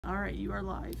All right, you are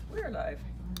live. We are live.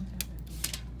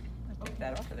 I'll take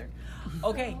that off of there.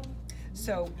 Okay,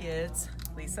 so it's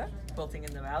Lisa, Quilting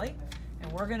in the Valley, and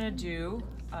we're gonna do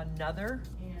another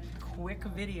quick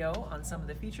video on some of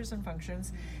the features and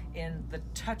functions in the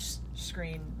touch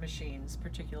screen machines,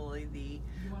 particularly the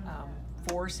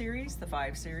 4 series, the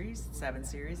 5 series, 7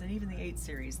 series, and even the 8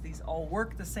 series. These all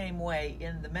work the same way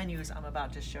in the menus I'm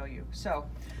about to show you. So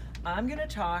I'm gonna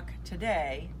talk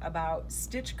today about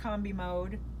stitch combi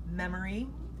mode, memory,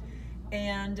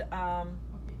 and I'm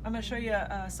gonna show you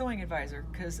a sewing advisor,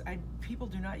 because people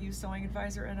do not use sewing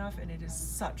advisor enough, and it is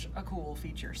such a cool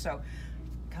feature. So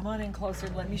come on in closer,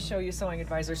 let me show you sewing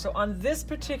advisor. So on this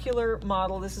particular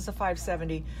model, this is a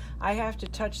 570, I have to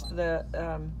touch the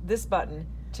this button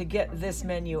to get this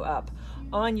menu up.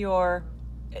 On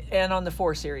the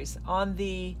 4 series. On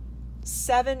the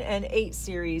 7 and 8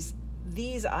 series,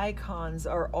 these icons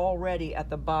are already at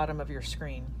the bottom of your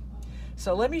screen.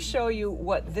 So let me show you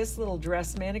what this little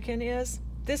dress mannequin is.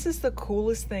 This is the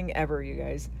coolest thing ever, you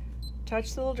guys.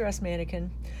 Touch the little dress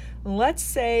mannequin. Let's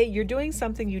say you're doing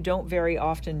something you don't very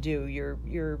often do.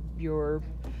 You're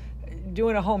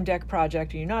doing a home deck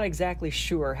project and you're not exactly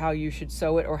sure how you should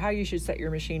sew it or how you should set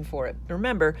your machine for it.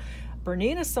 Remember,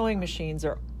 Bernina sewing machines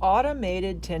are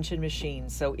automated tension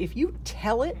machines. So if you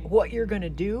tell it what you're going to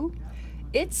do,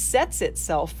 it sets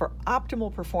itself for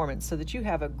optimal performance so that you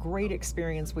have a great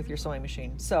experience with your sewing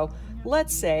machine. So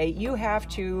let's say you have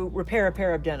to repair a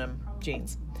pair of denim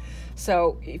jeans.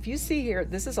 So if you see here,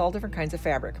 this is all different kinds of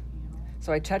fabric.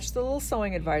 So I touch the little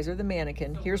sewing advisor, the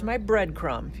mannequin. Here's my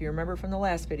breadcrumb. If you remember from the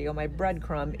last video, my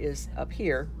breadcrumb is up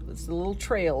here. It's the little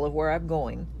trail of where I'm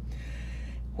going.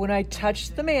 When I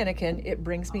touch the mannequin, it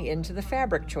brings me into the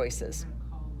fabric choices.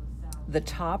 The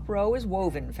top row is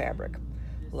woven fabric.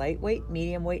 Lightweight,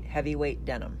 medium weight, heavyweight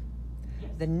denim.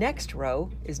 The next row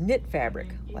is knit fabric,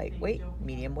 lightweight,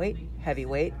 medium weight,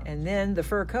 heavyweight, and then the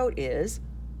fur coat is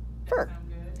fur.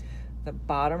 The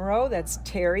bottom row, that's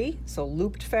terry, so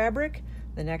looped fabric.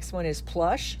 The next one is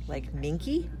plush, like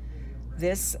minky.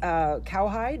 This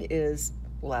cowhide is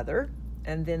leather,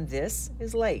 and then this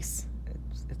is lace.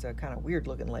 It's a kind of weird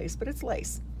looking lace, but it's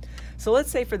lace. So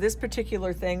let's say for this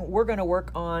particular thing, we're gonna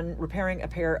work on repairing a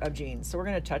pair of jeans. So we're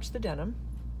gonna touch the denim,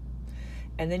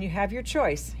 and then you have your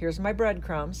choice. Here's my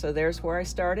breadcrumb, so there's where I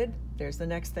started. There's the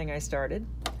next thing I started.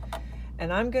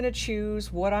 And I'm gonna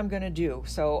choose what I'm gonna do.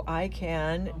 So I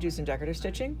can do some decorative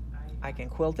stitching, I can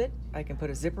quilt it, I can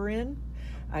put a zipper in,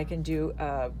 I can do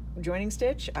a joining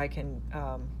stitch, I can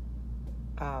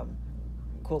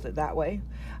quilt it that way,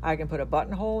 I can put a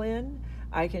buttonhole in,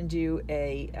 I can do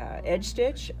a edge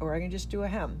stitch, or I can just do a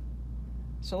hem.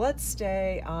 So let's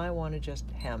say I wanna just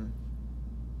hem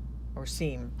or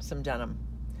seam some denim.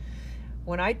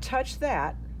 When I touch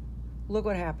that, look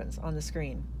what happens on the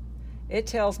screen. It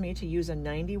tells me to use a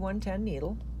 90-110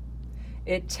 needle.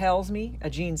 It tells me, a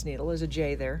jeans needle, there's a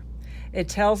J there. It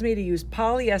tells me to use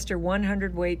polyester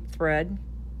 100 weight thread,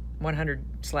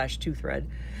 100/2 thread.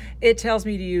 It tells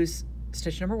me to use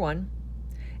stitch number 1,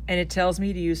 and it tells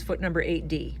me to use foot number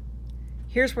 8D.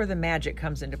 Here's where the magic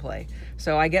comes into play.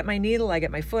 So I get my needle, I get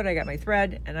my foot, I got my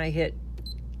thread, and I hit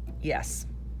yes.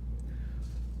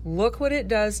 Look what it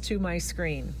does to my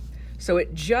screen. So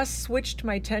it just switched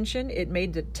my tension. It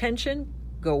made the tension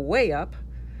go way up,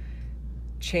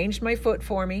 changed my foot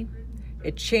for me.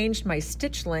 It changed my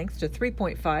stitch length to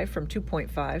 3.5 from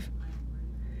 2.5,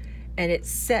 and it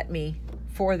set me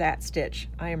for that stitch.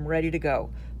 I am ready to go.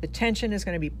 The tension is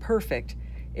going to be perfect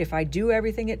if I do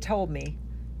everything it told me,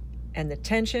 and the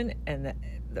tension and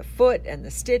the foot and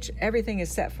the stitch, everything is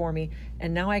set for me,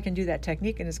 and now I can do that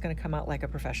technique and it's going to come out like a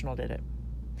professional did it.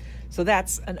 So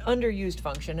that's an underused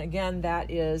function. Again,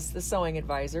 that is the sewing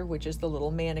advisor, which is the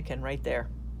little mannequin right there.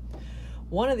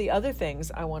 One of the other things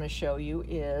I want to show you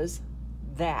is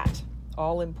that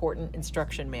all-important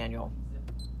instruction manual.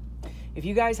 If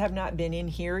you guys have not been in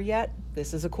here yet,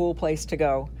 this is a cool place to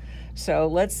go. So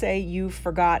let's say you've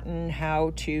forgotten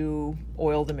how to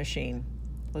oil the machine.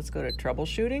 Let's go to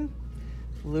troubleshooting,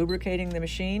 lubricating the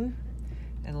machine,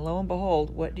 and lo and behold,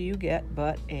 what do you get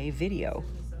but a video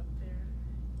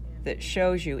that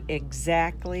shows you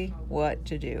exactly what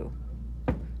to do.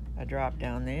 A drop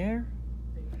down there,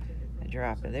 a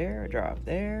drop there, a drop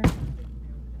there,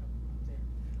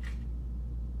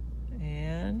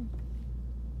 and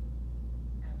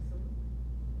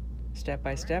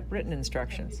step-by-step written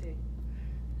instructions.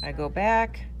 I go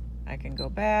back, I can go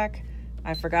back.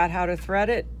 I forgot how to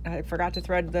thread it. I forgot to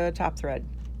thread the top thread.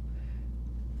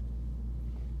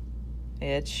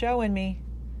 It's showing me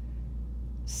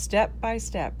step by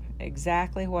step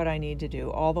exactly what I need to do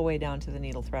all the way down to the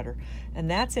needle threader. And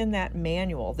that's in that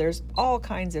manual. There's all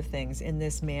kinds of things in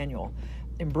this manual.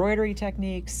 Embroidery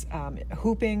techniques,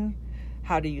 hooping,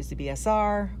 how to use the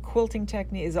BSR, quilting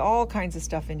techniques, all kinds of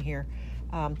stuff in here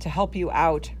to help you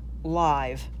out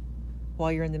live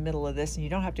while you're in the middle of this, and you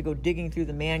don't have to go digging through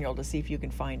the manual to see if you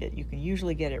can find it. You can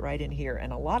usually get it right in here,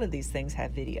 and a lot of these things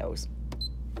have videos.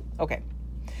 Okay,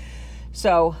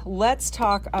 so let's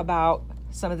talk about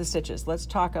some of the stitches. Let's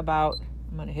talk about,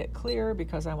 I'm going to hit clear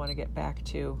because I want to get back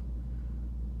to,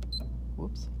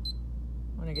 whoops,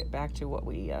 I want to get back to what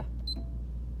we are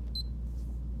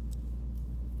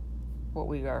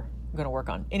going to work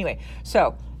on. Anyway,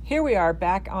 so here we are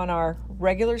back on our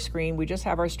regular screen. We just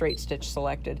have our straight stitch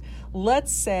selected.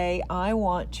 Let's say I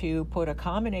want to put a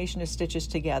combination of stitches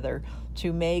together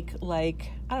to make, like,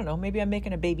 I don't know, maybe I'm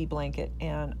making a baby blanket,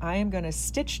 and I am going to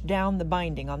stitch down the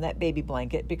binding on that baby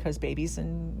blanket because babies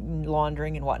and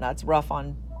laundering and whatnot, it's rough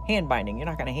on hand binding. You're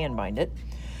not going to hand bind it.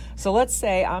 So let's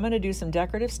say I'm going to do some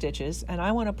decorative stitches, and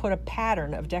I want to put a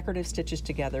pattern of decorative stitches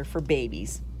together for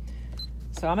babies.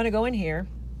 So I'm going to go in here.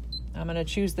 I'm going to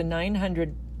choose the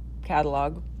 900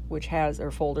 catalog, which has,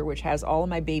 or folder, which has all of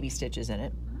my baby stitches in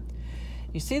it.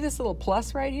 You see this little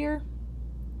plus right here?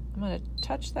 I'm going to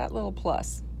touch that little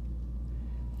plus.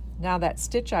 Now that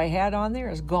stitch I had on there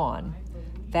is gone.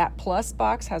 That plus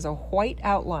box has a white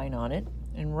outline on it,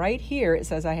 and right here it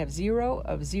says I have 0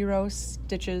 of 0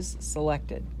 stitches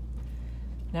selected.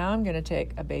 Now I'm going to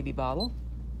take a baby bottle,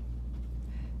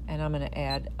 and I'm going to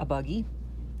add a buggy,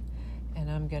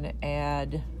 and I'm going to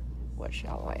add, what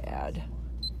shall I add?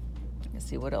 Let's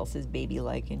see what else is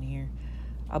baby-like in here.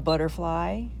 A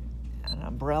butterfly, an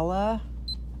umbrella,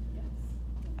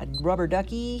 a rubber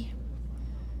ducky,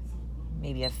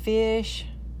 maybe a fish.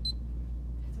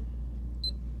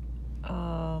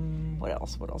 What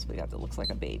else? What else we got that looks like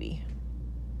a baby?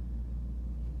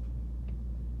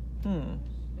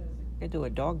 Could do a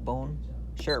dog bone.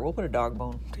 Sure, we'll put a dog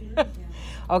bone.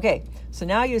 Okay, so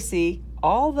now you see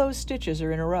all those stitches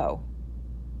are in a row.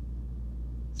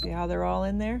 See how they're all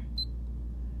in there?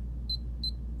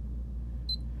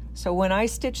 So when I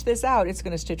stitch this out, it's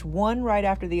going to stitch one right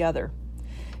after the other.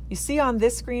 You see on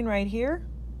this screen right here,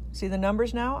 see the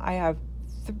numbers now? I have,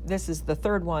 this is the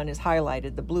third one is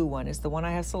highlighted. The blue one is the one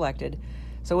I have selected.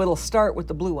 So it'll start with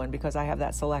the blue one because I have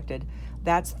that selected.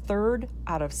 That's 3rd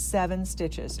out of 7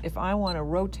 stitches. If I want to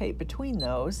rotate between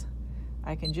those,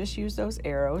 I can just use those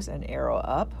arrows and arrow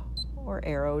up or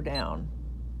arrow down.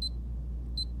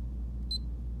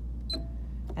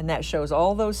 And that shows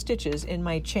all those stitches in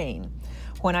my chain.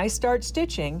 When I start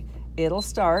stitching, it'll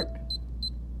start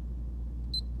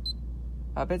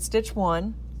up at stitch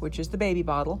 1, which is the baby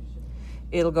bottle.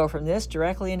 It'll go from this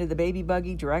directly into the baby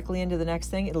buggy, directly into the next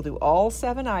thing. It'll do all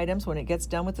 7 items. When it gets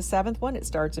done with the 7th one, it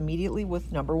starts immediately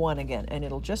with number 1 again, and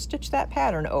it'll just stitch that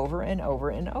pattern over and over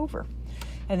and over.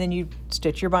 And then you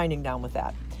stitch your binding down with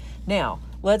that. Now,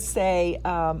 let's say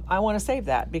I want to save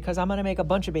that because I'm going to make a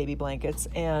bunch of baby blankets,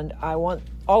 and I want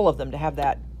all of them to have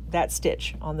that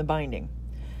stitch on the binding.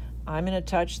 I'm going to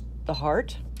touch the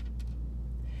heart,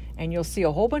 and you'll see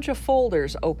a whole bunch of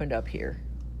folders opened up here.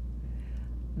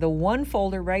 The one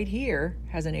folder right here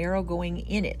has an arrow going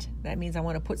in it. That means I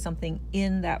want to put something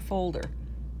in that folder.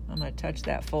 I'm going to touch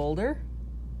that folder.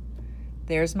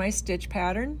 There's my stitch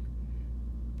pattern.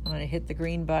 I'm going to hit the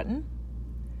green button.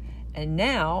 And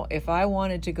now, if I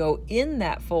wanted to go in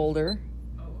that folder,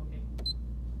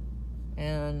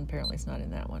 and apparently it's not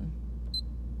in that one.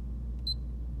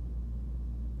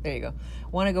 There you go.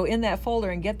 Want to go in that folder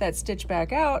and get that stitch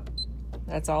back out,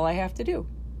 that's all I have to do.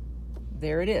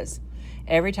 There it is.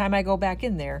 Every time I go back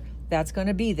in there, that's going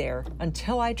to be there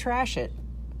until I trash it,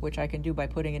 which I can do by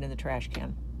putting it in the trash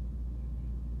can.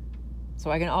 So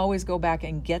I can always go back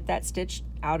and get that stitch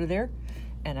out of there,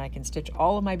 and I can stitch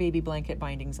all of my baby blanket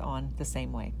bindings on the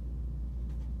same way.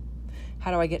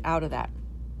 How do I get out of that?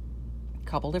 A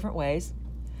couple different ways.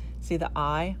 See the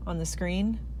eye on the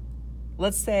screen?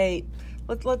 Let's say,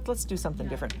 let's do something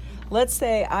different. Let's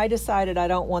say I decided I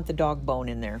don't want the dog bone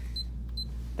in there.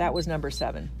 That was number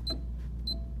 7.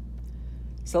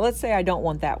 So let's say I don't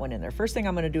want that one in there. First thing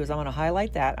I'm going to do is I'm going to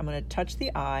highlight that. I'm going to touch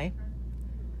the eye,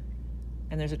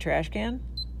 and there's a trash can.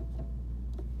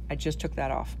 I just took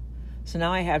that off. So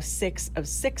now I have 6 of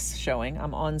 6 showing.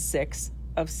 I'm on 6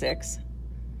 of 6.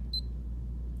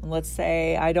 And let's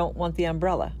say I don't want the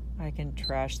umbrella. I can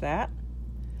trash that.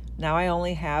 Now I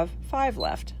only have 5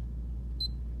 left.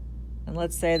 And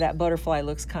let's say that butterfly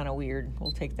looks kind of weird.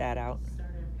 We'll take that out.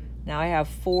 Now I have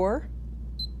 4,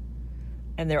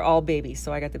 and they're all babies.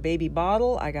 So I got the baby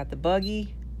bottle, I got the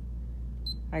buggy,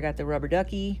 I got the rubber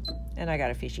ducky, and I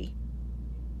got a fishy.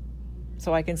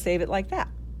 So I can save it like that.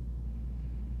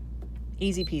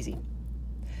 Easy peasy.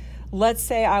 Let's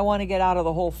say I want to get out of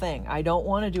the whole thing. I don't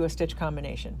want to do a stitch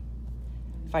combination.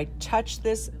 If I touch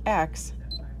this X,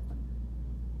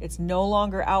 it's no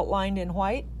longer outlined in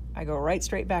white. I go right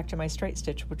straight back to my straight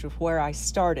stitch, which is where I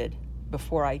started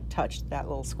before I touched that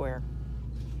little square.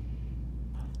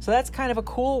 So that's kind of a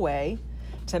cool way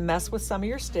to mess with some of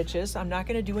your stitches. I'm not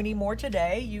going to do any more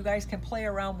today. You guys can play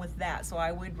around with that. So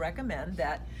I would recommend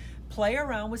that play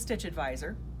around with Stitch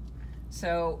Advisor.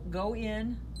 So go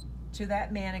in to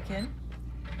that mannequin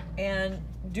and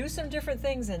do some different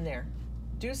things in there.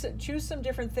 Choose some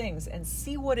different things and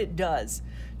see what it does.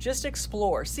 Just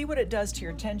explore. See what it does to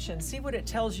your tension. See what it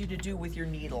tells you to do with your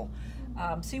needle.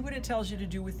 See what it tells you to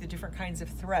do with the different kinds of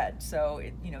thread. So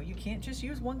you can't just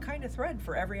use one kind of thread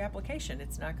for every application.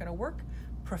 It's not going to work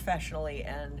professionally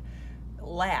and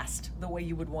last the way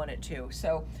you would want it to.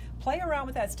 So play around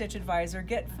with that Stitch Advisor,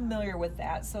 get familiar with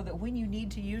that so that when you need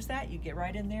to use that, you get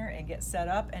right in there and get set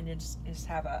up and just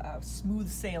have a smooth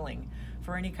sailing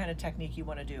for any kind of technique you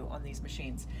want to do on these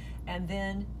machines. And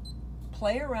then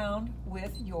play around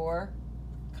with your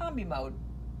combi mode.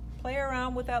 Play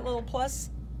around with that little plus,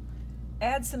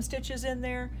 add some stitches in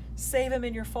there, save them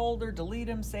in your folder, delete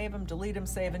them, save them, delete them,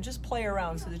 save, and just play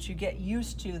around so that you get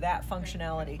used to that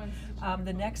functionality.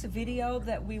 The next video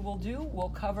that we will do will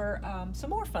cover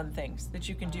some more fun things that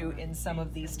you can do in some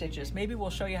of these stitches. Maybe we'll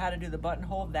show you how to do the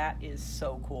buttonhole. That is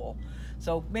so cool.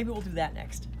 So maybe we'll do that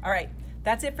next. All right,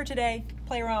 that's it for today.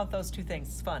 Play around with those two things.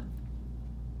 It's fun.